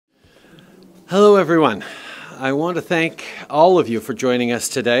Hello, everyone. I want to thank all of you for joining us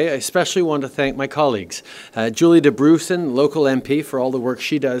today. I especially want to thank my colleagues, Julie de Brusen, local MP, for all the work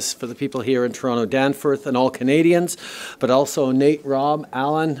she does for the people here in Toronto, Danforth, and all Canadians, but also Nate, Rob,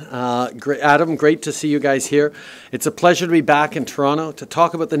 Alan, Adam, great to see you guys here. It's a pleasure to be back in Toronto to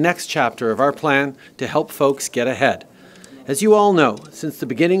talk about the next chapter of our plan to help folks get ahead. As you all know, since the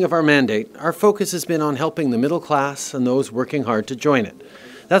beginning of our mandate, our focus has been on helping the middle class and those working hard to join it.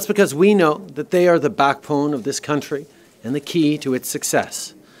 That's because we know that they are the backbone of this country and the key to its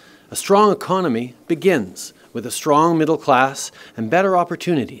success. A strong economy begins with a strong middle class and better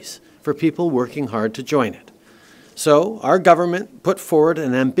opportunities for people working hard to join it. So our government put forward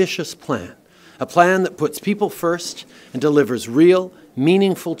an ambitious plan, a plan that puts people first and delivers real,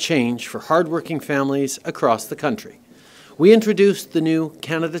 meaningful change for hardworking families across the country. We introduced the new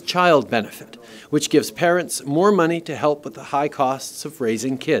Canada Child Benefit, which gives parents more money to help with the high costs of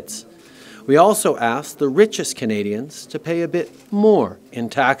raising kids. We also asked the richest Canadians to pay a bit more in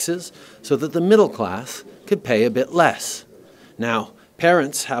taxes so that the middle class could pay a bit less. Now,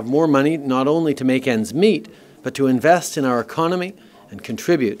 parents have more money not only to make ends meet, but to invest in our economy and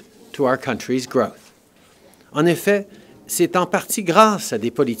contribute to our country's growth. En effet, c'est en partie grâce à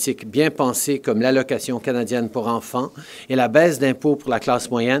des politiques bien pensées comme l'Allocation canadienne pour enfants et la baisse d'impôts pour la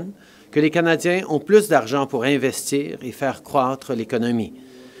classe moyenne que les Canadiens ont plus d'argent pour investir et faire croître l'économie.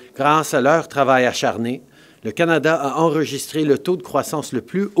 Grâce à leur travail acharné, le Canada a enregistré le taux de croissance le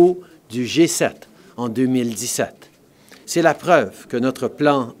plus haut du G7 en 2017. C'est la preuve que notre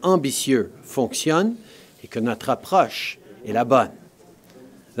plan ambitieux fonctionne et que notre approche est la bonne.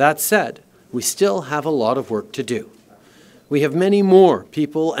 That said, we still have a lot of work to do. We have many more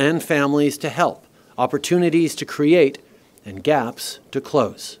people and families to help, opportunities to create, and gaps to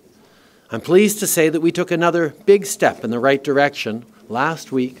close. I'm pleased to say that we took another big step in the right direction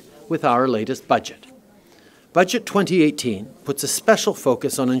last week with our latest budget. Budget 2018 puts a special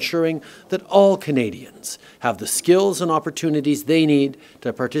focus on ensuring that all Canadians have the skills and opportunities they need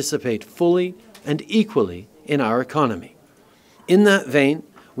to participate fully and equally in our economy. In that vein,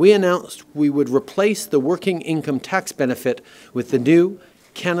 we announced we would replace the working income tax benefit with the new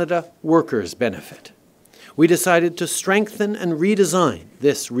Canada Workers Benefit. We decided to strengthen and redesign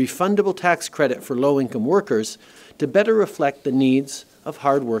this refundable tax credit for low-income workers to better reflect the needs of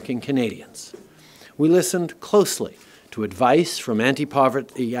hard-working Canadians. We listened closely to advice from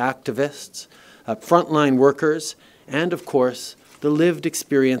anti-poverty activists, frontline workers, and, of course, the lived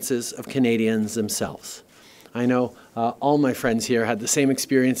experiences of Canadians themselves. I know all my friends here had the same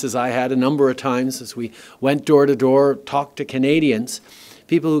experiences I had a number of times as we went door to door, talked to Canadians,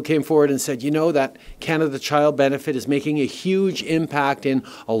 people who came forward and said, you know, that Canada Child Benefit is making a huge impact in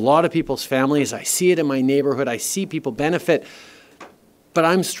a lot of people's families. I see it in my neighborhood. I see people benefit, but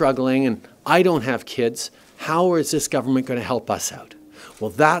I'm struggling and I don't have kids. How is this government going to help us out?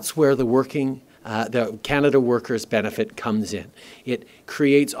 Well, that's where the Canada Workers Benefit comes in. It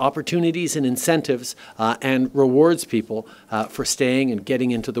creates opportunities and incentives and rewards people for staying and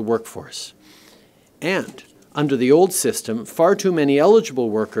getting into the workforce. And under the old system, far too many eligible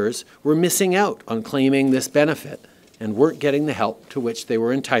workers were missing out on claiming this benefit and weren't getting the help to which they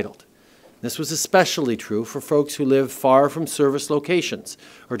were entitled. This was especially true for folks who live far from service locations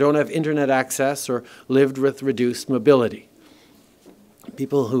or don't have internet access or lived with reduced mobility.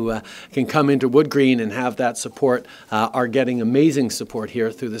 People who can come into Wood Green and have that support are getting amazing support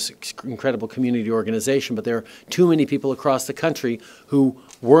here through this incredible community organization, but there are too many people across the country who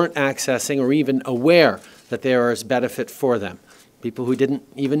weren't accessing or even aware that there is benefit for them. People who didn't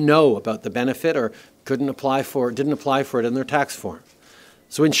even know about the benefit or didn't apply for it in their tax form.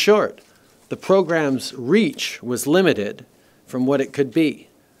 So in short, the program's reach was limited from what it could be,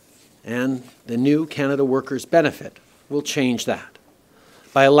 and the new Canada Workers Benefit will change that.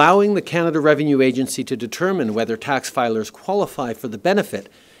 By allowing the Canada Revenue Agency to determine whether tax filers qualify for the benefit,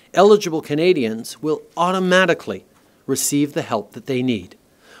 eligible Canadians will automatically receive the help that they need.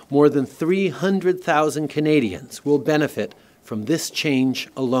 More than 300,000 Canadians will benefit from this change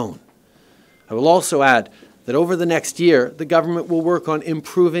alone. I will also add that over the next year, the government will work on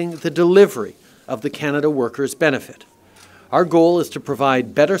improving the delivery of the Canada Workers Benefit. Our goal is to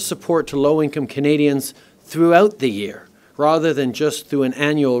provide better support to low-income Canadians throughout the year, rather than just through an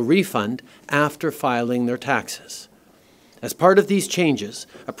annual refund after filing their taxes. As part of these changes,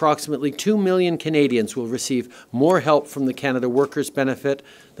 approximately 2 million Canadians will receive more help from the Canada Workers Benefit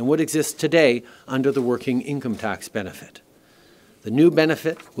than what exists today under the Working Income Tax Benefit. The new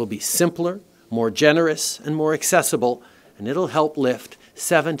benefit will be simpler, more generous, and more accessible, and it'll help lift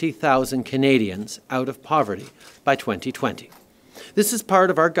 70,000 Canadians out of poverty by 2020. This is part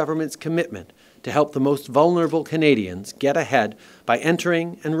of our government's commitment to help the most vulnerable Canadians get ahead by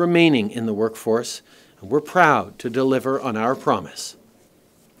entering and remaining in the workforce, and we're proud to deliver on our promise.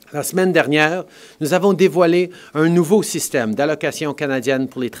 La semaine dernière, nous avons dévoilé un nouveau système d'allocation canadienne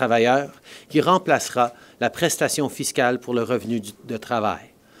pour les travailleurs qui remplacera la prestation fiscale pour le revenu de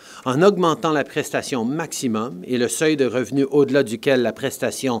travail. En augmentant la prestation maximum et le seuil de revenu au-delà duquel la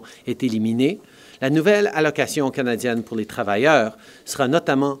prestation est éliminée, la nouvelle allocation canadienne pour les travailleurs sera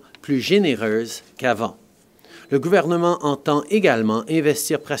notamment plus généreuse qu'avant. Le gouvernement entend également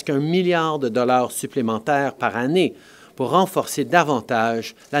investir presque $1 milliard supplémentaires par année pour renforcer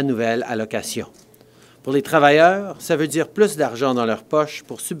davantage la nouvelle allocation. Pour les travailleurs, ça veut dire plus d'argent dans leur poche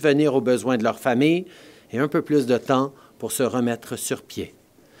pour subvenir aux besoins de leur famille et un peu plus de temps pour se remettre sur pied.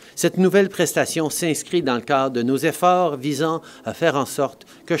 Cette nouvelle prestation s'inscrit dans le cadre de nos efforts visant à faire en sorte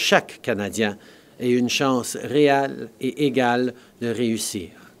que chaque Canadien ait une chance réelle et égale de réussir.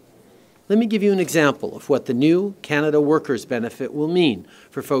 Let me give you an example of what the new Canada Workers Benefit will mean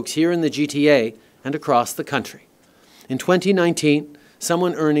for folks here in the GTA and across the country. In 2019,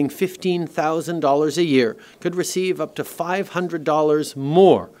 someone earning $15,000 a year could receive up to $500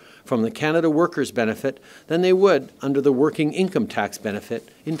 more from the Canada Workers Benefit than they would under the Working Income Tax Benefit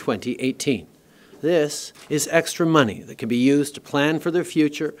in 2018. This is extra money that can be used to plan for their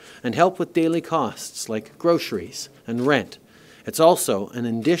future and help with daily costs like groceries and rent. It's also an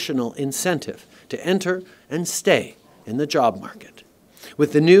additional incentive to enter and stay in the job market.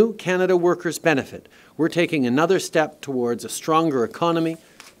 With the new Canada Workers Benefit, we're taking another step towards a stronger economy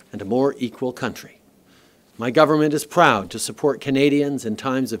and a more equal country. My government is proud to support Canadians in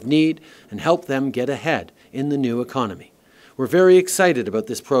times of need and help them get ahead in the new economy. We're very excited about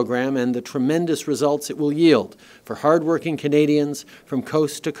this program and the tremendous results it will yield for hardworking Canadians from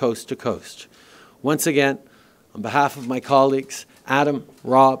coast to coast to coast. Once again, on behalf of my colleagues, Adam,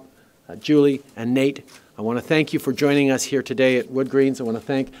 Rob, Julie, and Nate, I want to thank you for joining us here today at Wood Greens. I want to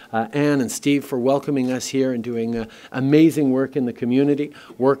thank Anne and Steve for welcoming us here and doing amazing work in the community,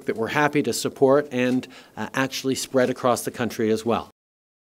 work that we're happy to support and actually spread across the country as well.